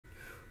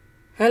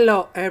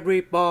Hello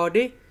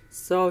everybody,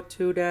 so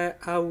today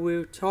I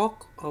will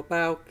talk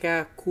about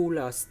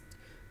calculus.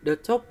 The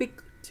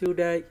topic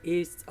today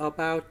is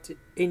about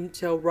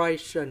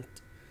integration.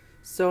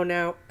 So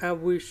now I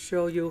will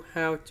show you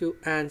how to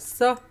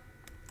answer.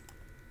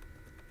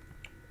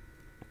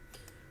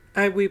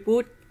 I will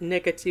put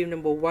negative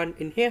number 1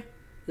 in here.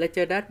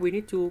 Later that we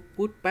need to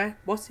put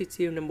back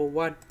positive number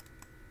 1.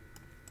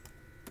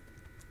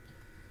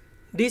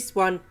 This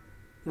one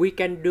we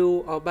can do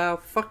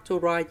about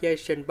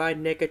factorization by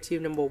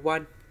negative number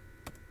 1.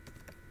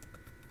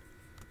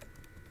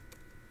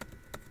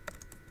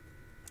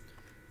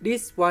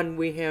 This one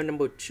we have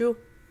number 2.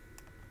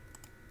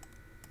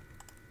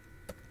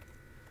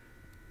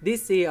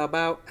 This is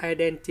about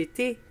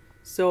identity.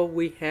 So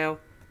we have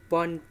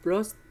 1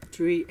 plus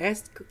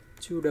 3x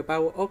to the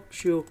power of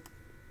 2.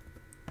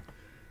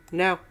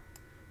 Now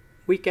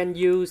we can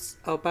use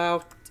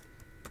about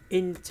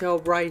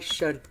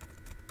integration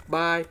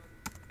by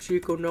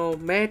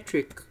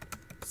trigonometric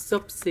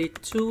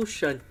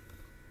substitution.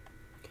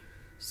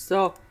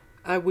 So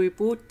I will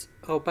put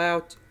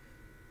about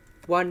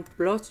 1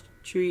 plus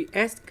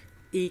 3x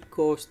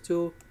equals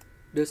to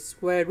the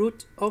square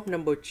root of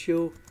number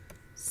 2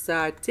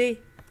 sine t.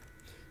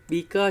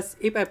 Because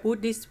if I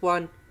put this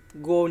one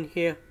gone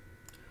here,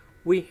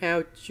 we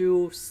have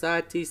 2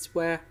 sine t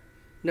square,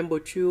 number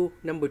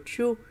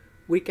 2,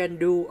 we can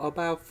do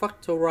about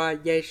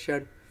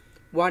factorization.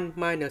 1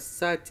 minus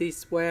sine t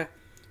square,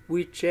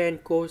 we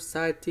change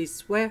cosine t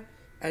square,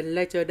 and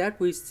later that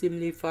we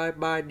simplify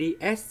by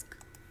dx.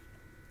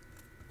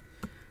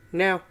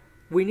 Now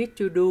we need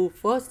to do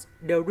first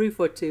the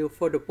derivative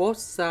for the both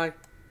sides.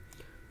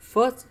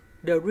 First,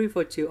 the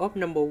derivative of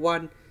number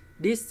 1,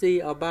 this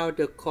is about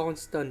the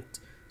constant,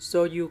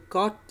 so you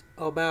got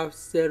about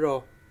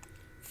 0.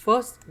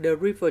 First, the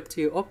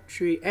derivative of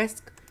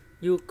 3x,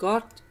 you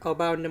got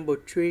about number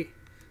 3,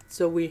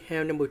 so we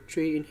have number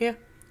 3 in here,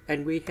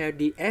 and we have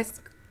dx.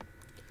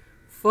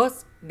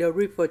 First, the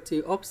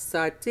derivative of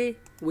sine t,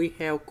 we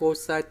have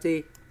cosine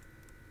t.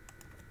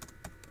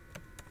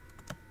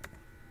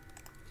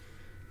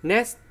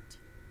 Next,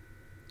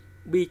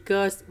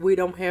 because we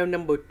don't have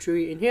number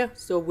 3 in here,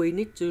 so we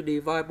need to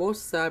divide both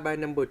sides by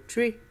number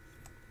 3.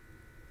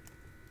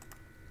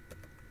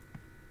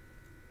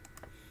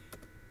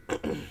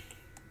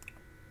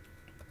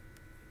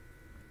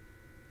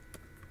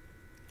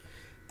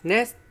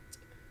 Next,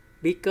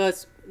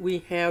 because we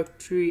have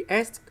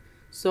 3x,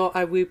 so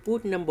I will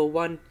put number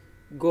 1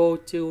 go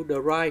to the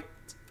right.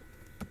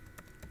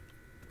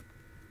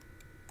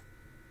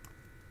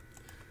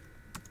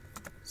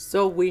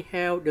 So we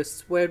have the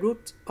square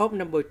root of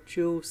number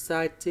 2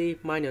 sine t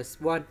minus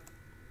 1.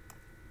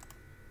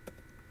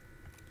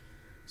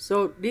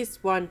 So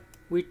this one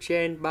we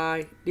change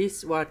by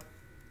this one.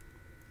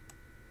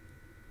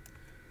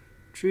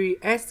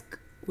 3x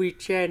we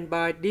change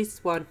by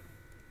this one.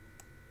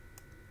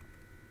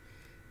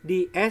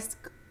 dx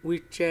we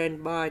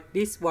change by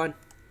this one.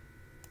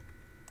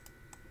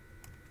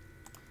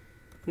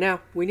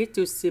 Now we need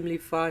to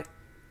simplify.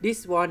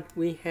 This one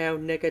we have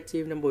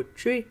negative number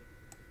 3.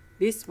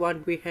 This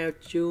one we have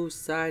 2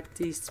 sine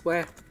t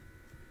square.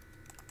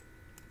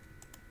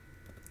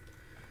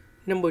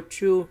 Number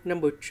 2,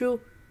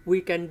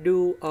 we can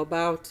do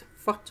about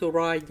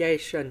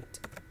factorization.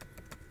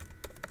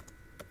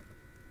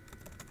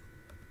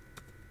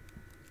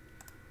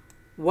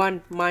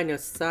 1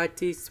 minus sine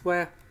t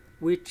square,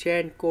 we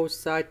change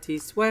cosine t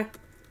square.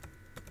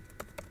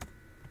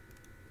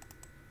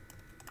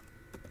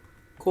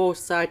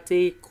 Cosine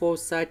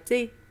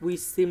t, we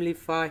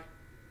simplify.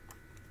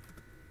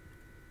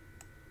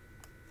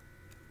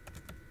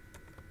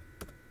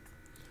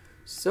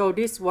 So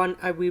this one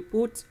I will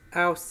put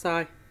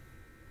outside.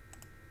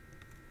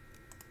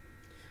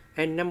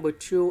 And number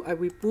 2 I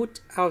will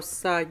put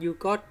outside. You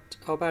got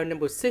about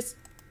number 6.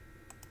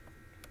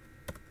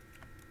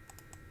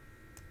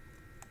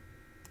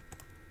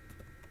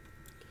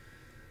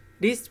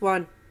 This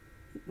one,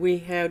 we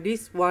have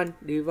this one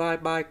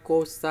divided by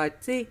cosine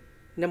t.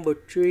 Number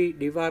 3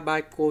 divided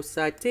by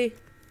cosine t.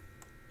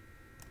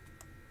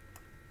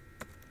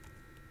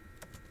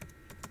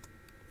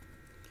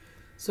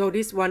 So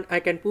this one I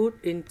can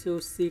put into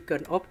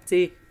secant of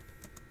t.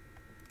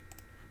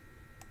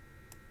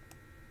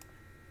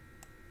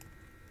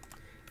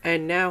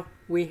 And now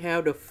we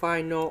have the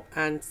final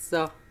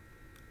answer.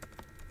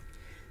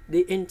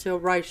 The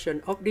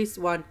integration of this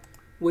one,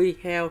 we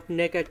have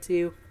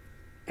negative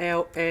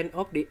ln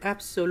of the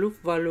absolute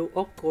value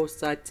of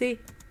cosine t.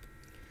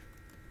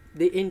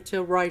 The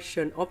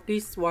integration of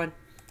this one,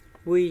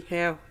 we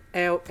have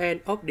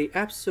ln of the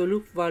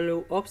absolute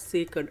value of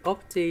secant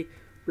of t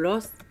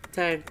plus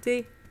tan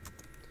t,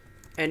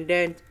 and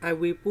then I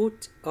will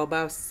put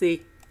about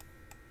c.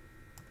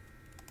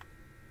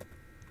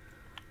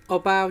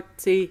 About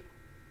t,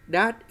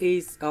 that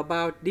is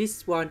about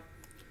this one,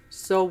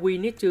 so we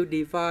need to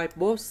divide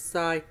both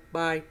sides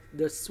by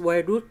the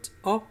square root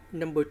of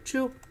number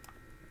 2.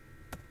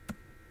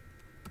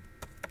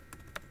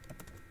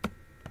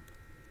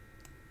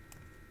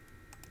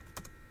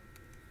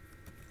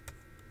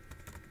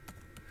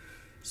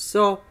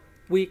 So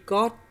we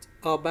got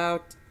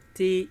about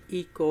t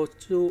equal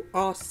to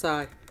r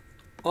sine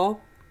of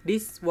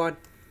this one.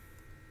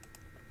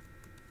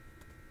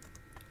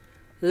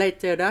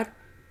 Later that,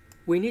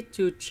 we need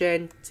to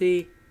change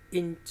t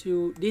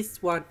into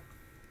this one.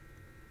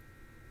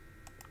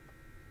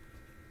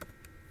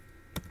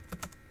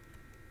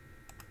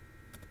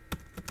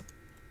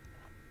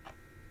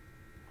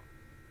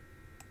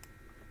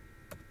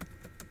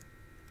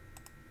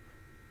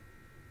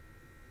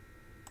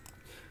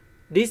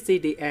 This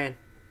is the end.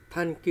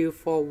 Thank you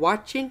for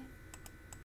watching.